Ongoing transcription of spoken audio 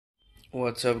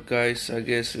What's up, guys? I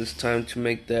guess it's time to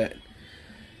make that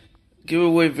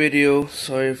giveaway video.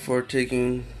 Sorry for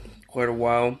taking quite a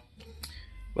while,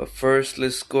 but first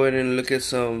let's go ahead and look at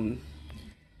some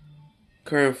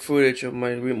current footage of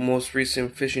my most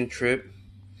recent fishing trip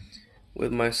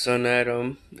with my son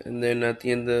Adam, and then at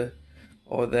the end of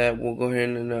all that we'll go ahead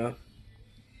and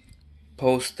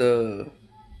post the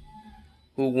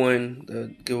who won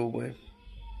the giveaway.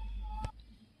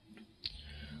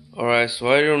 Alright, so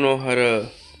I don't know how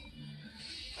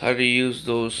to use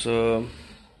those and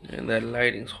that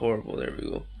lighting's horrible. There we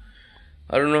go.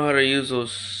 I don't know how to use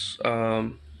those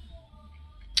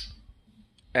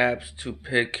apps to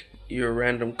pick your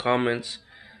random comments.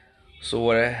 So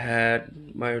what I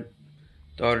had my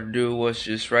daughter do was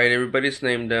just write everybody's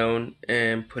name down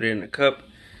and put it in a cup.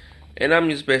 And I'm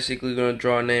just basically gonna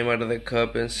draw a name out of the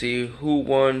cup and see who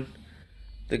won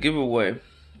the giveaway.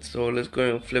 So let's go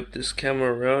ahead and flip this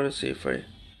camera around and see if I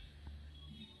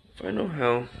know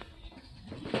how.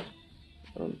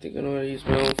 I don't think I know how to use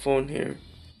my own phone here.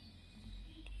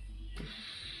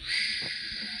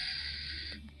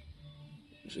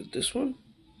 Is it this one?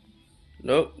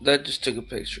 Nope, that just took a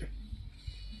picture.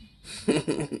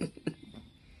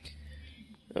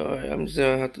 Alright, I'm just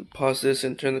gonna have to pause this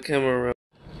and turn the camera around.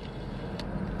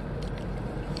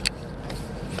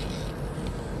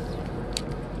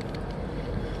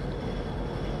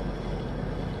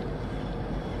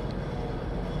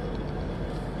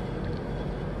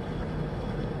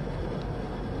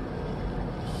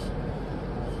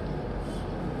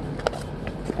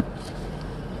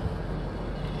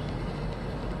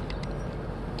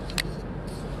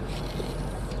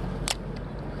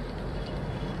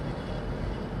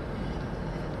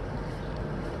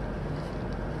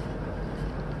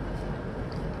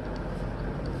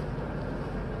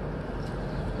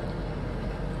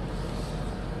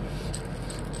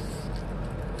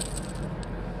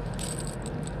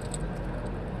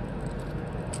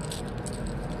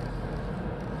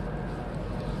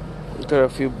 Got a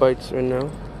few bites right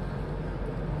now.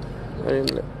 I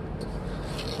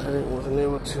wasn't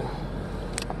able to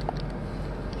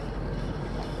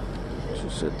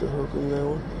set the hook in that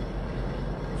one.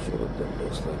 See what that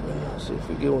looks like right now. See if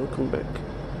we get one to come back.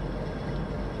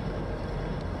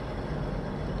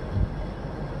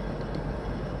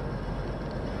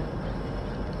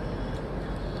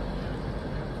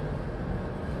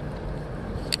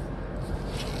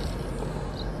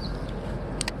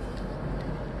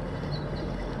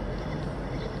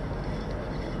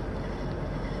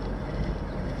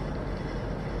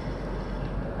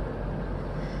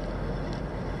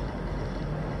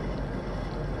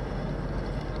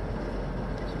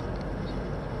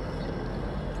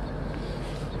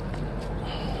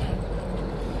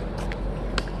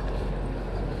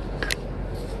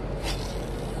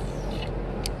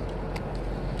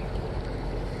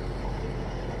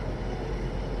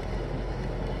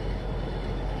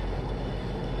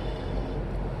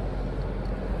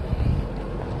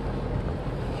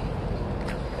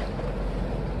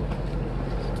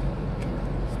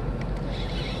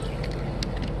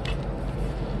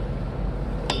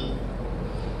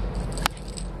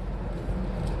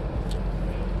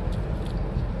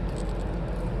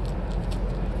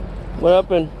 What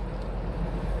happened?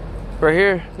 Right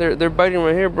here. They're biting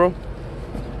right here, bro.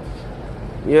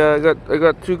 Yeah, I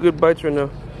got two good bites right now.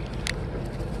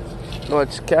 No, I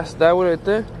just cast that one right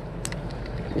there.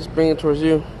 Just bring it towards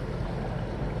you.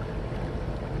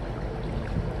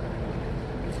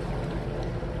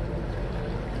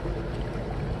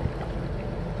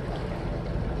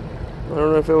 I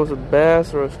don't know if it was a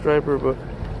bass or a striper, but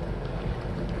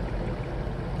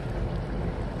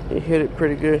he hit it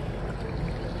pretty good.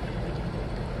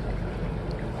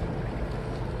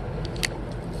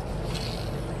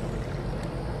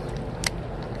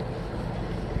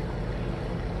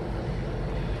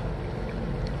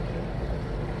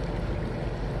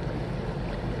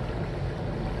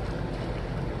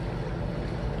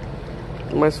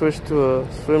 I might switch to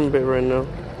a swim bait right now.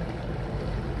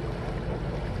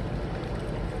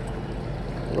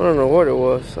 I don't know what it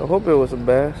was. I hope it was a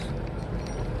bass.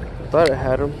 I thought it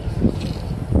had him.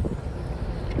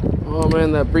 Oh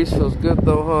man, that breeze feels good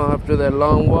though, huh? After that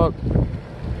long walk.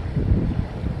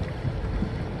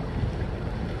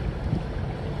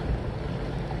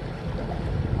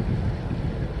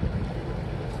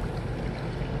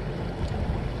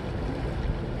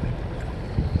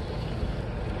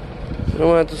 I'm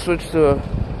gonna have to switch to a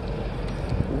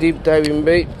deep diving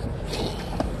bait.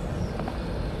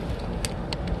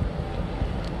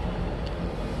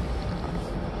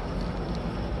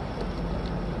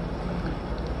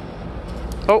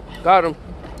 Oh, got him.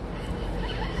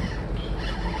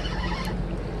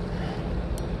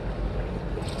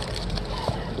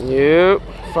 Yep,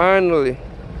 finally.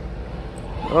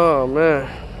 Oh man.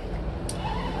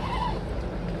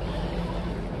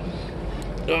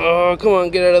 Oh, come on,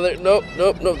 get out of there. Nope,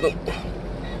 nope, nope, nope.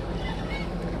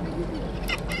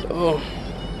 Oh,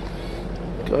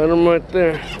 got him right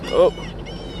there. Oh,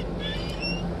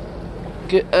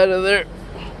 get out of there.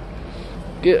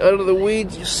 Get out of the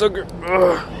weeds, you sucker.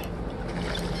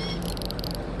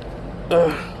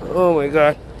 Oh my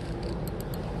God.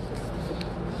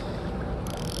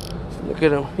 Look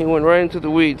at him. He went right into the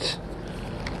weeds.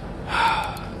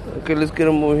 Okay, let's get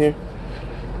him over here.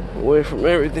 Away from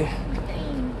everything.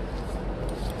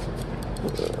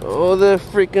 Oh, the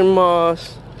freaking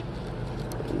moss.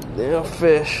 Damn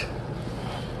fish.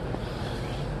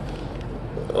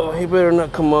 Oh, he better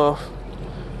not come off.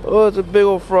 Oh, it's a big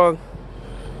old frog.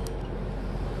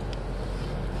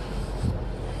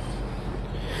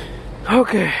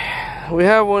 Okay, we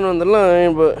have one on the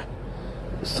line, but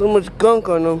there's so much gunk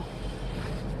on him.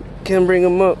 Can't bring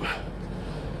him up.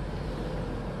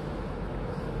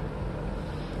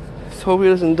 Let's hope he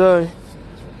doesn't die.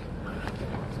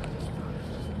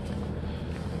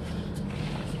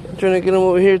 I'm trying to get him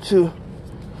over here too,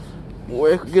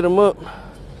 where I could get him up.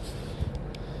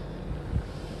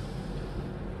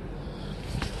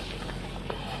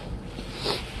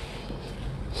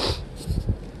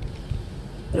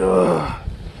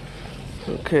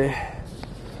 Okay,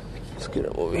 let's get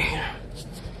him over here.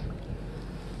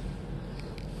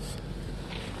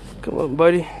 Come on,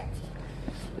 buddy.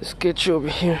 Let's get you over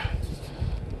here.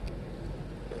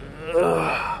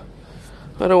 I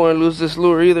don't want to lose this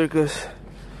lure either because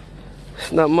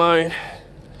it's not mine.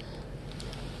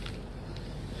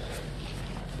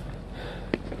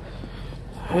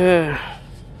 Yeah.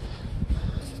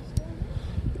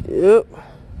 Yep.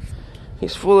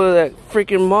 He's full of that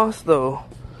freaking moss though.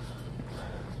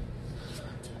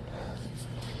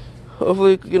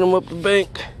 Hopefully we can get him up the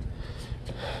bank.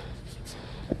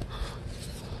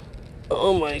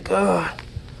 Oh my God.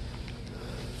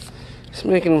 It's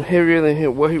making him heavier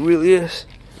than what he really is.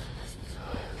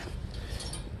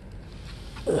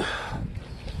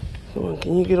 Come on,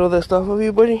 can you get all that stuff off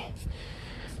you, buddy?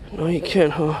 No, you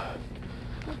can't, huh?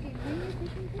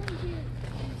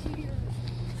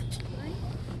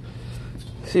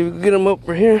 See if we can get him up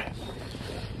for here.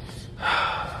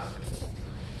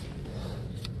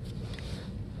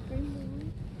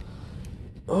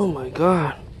 Oh my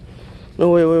God.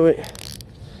 No, wait.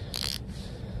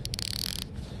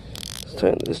 It's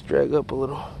time to just drag up a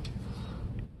little.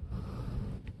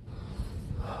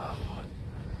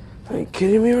 Are you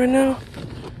kidding me right now?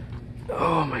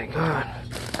 Oh my God.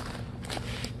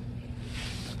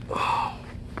 Oh,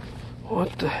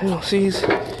 what the hell? See,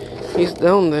 he's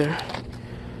down there.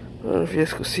 I don't know if you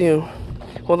guys can see him.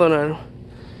 Hold on, Adam.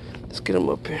 Let's get him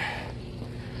up here.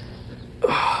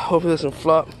 Hope he doesn't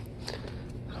flop.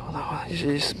 Hold on. You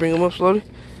should just bring him up slowly.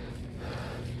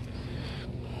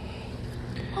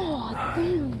 Oh,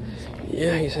 damn.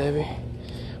 Yeah, he's heavy.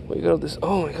 We got this.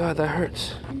 Oh my God, that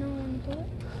hurts. I know I'm doing.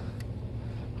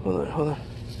 Hold on.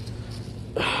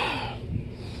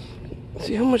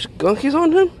 See how much gunk he's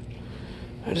on him?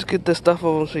 I just get that stuff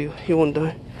off him so he won't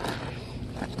die.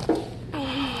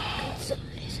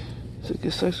 So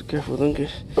get so careful, don't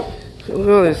get. Look at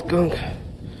all this gunk.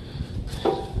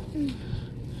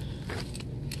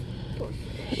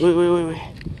 Wait.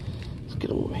 Let's get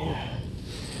him over here.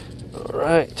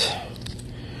 Alright.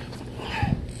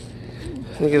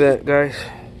 Look at that, guys.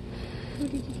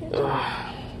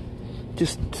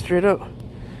 Just straight up.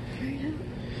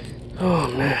 Oh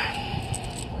man.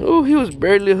 Oh, he was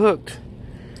barely hooked.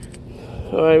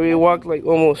 Alright, we walked like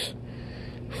almost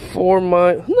 4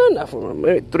 miles. No, not 4 miles.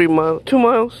 Maybe 3 miles. 2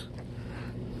 miles.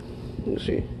 Let me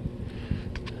see.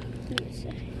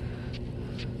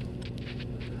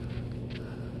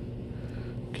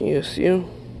 Can you see him?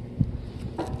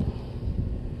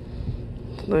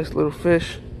 Nice little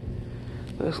fish.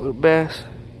 Nice little bass.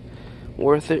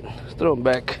 Worth it. Let's throw him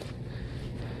back.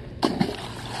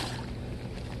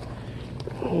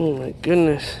 Oh my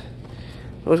goodness.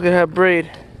 I was gonna have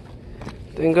braid.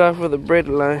 Thank God for the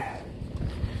braided line.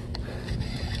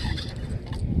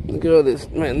 Look at all this,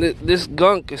 man. This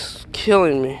gunk is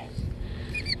killing me.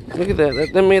 Look at that.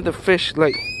 That made the fish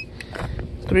like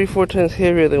 3-4 times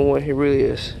heavier than what he really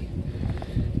is.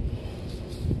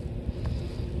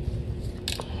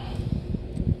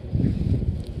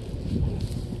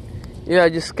 Yeah, I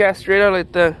just cast straight out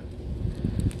like that.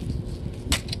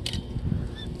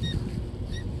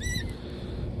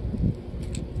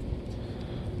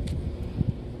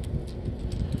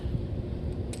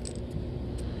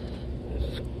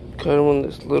 Caught him on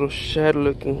this little shad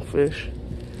looking fish.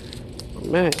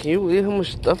 Man, can you believe how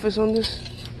much stuff is on this?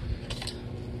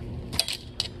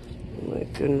 Oh my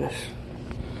goodness.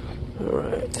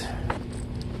 Alright.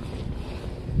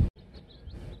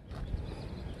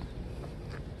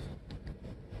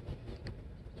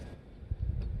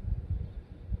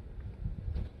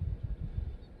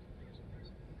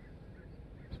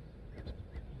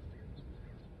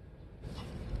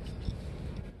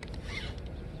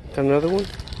 Another one?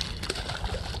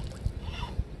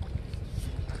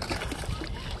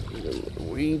 The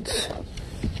weeds.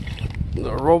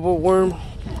 The robo worm.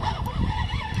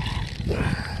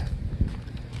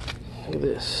 Look at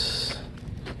this.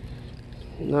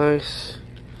 Nice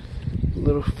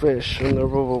little fish on the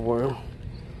robo worm.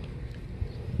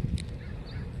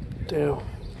 Damn.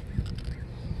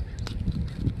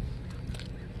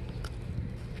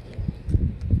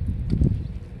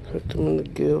 Hurt them in the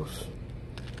gills.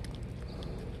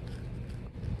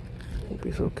 Hope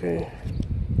he's okay.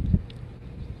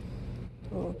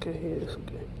 Okay, he is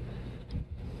okay.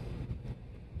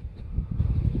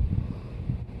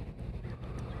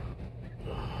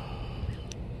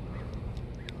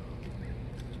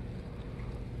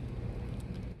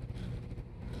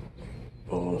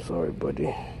 Oh, I'm sorry,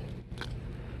 buddy.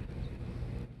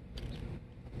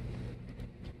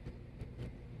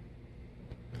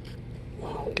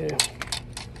 Okay.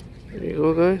 There you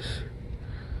go, guys.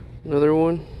 Another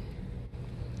one.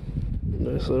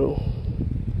 Nice little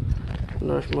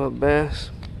largemouth bass.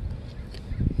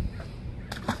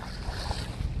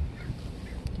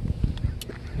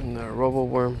 And the robo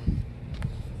worm.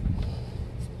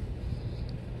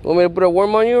 Want me to put a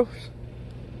worm on yours?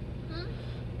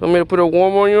 Want me to put a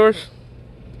worm on yours?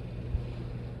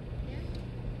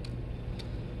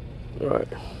 Yeah.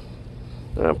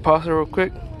 Alright. Pause it real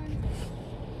quick.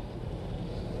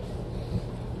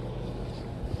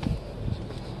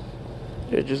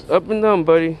 Yeah, just up and down,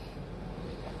 buddy.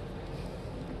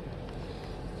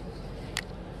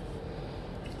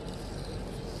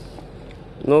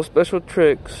 No special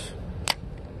tricks.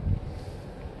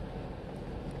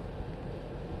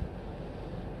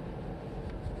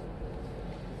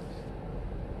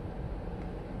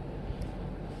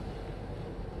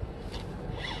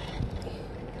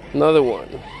 Another one.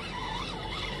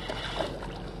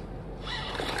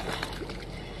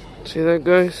 See that,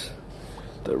 guys?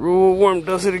 The robo worm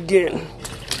does it again.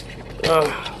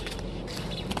 Come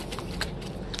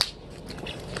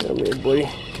here, buddy.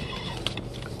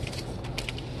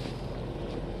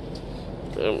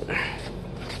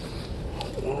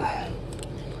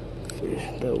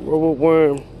 The robo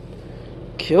worm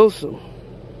kills him.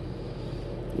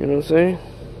 You know what I'm saying?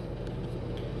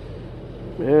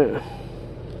 Yeah.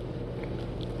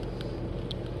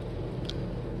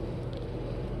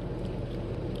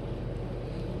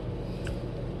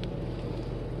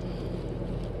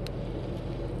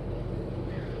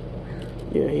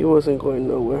 Yeah, he wasn't going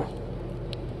nowhere.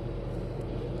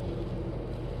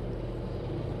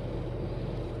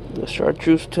 The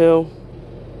chartreuse tail.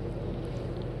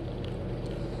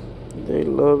 They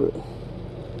love it.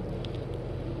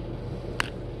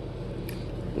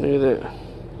 Look at that.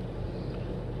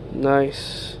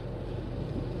 Nice.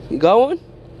 You got one?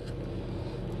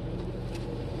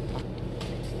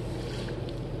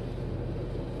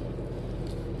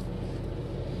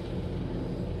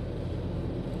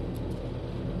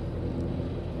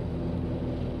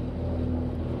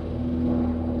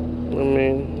 I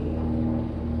mean,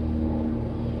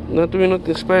 not doing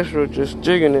nothing special, just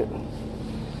jigging it.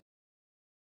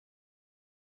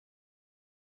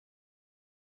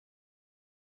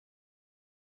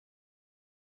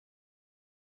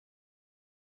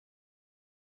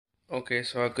 Okay,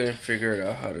 so I couldn't figure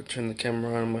out how to turn the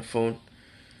camera on my phone.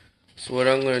 So what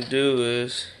I'm gonna do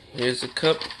is, here's a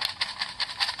cup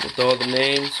with all the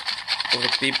names of the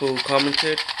people who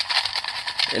commented.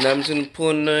 And I'm just gonna pull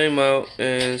a name out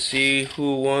and see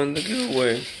who won the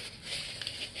giveaway.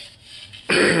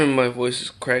 My voice is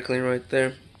crackling right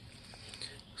there.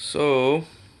 So,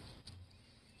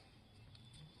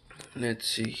 let's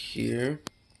see here.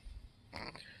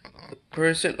 The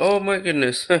person, oh my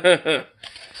goodness. The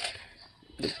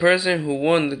person who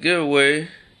won the giveaway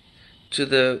to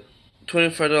the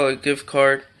 $25 gift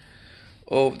card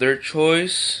of their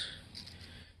choice,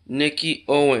 Nikki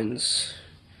Owens.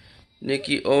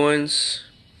 Nikki Owens,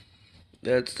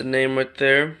 that's the name right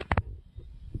there.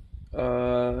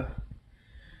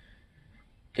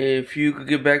 If you could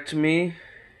get back to me,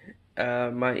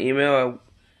 my email at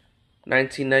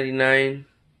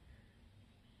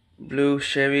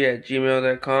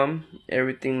 1999bluechevy@gmail.com,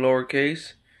 everything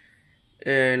lowercase,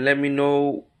 and let me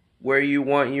know where you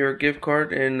want your gift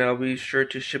card, and I'll be sure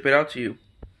to ship it out to you.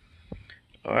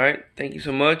 Alright, thank you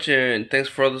so much, and thanks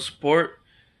for all the support.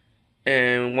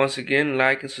 And once again,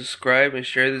 like and subscribe and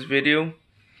share this video.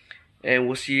 And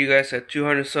we'll see you guys at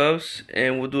 200 subs,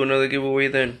 and we'll do another giveaway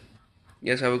then.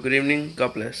 You guys have a good evening.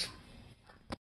 God bless.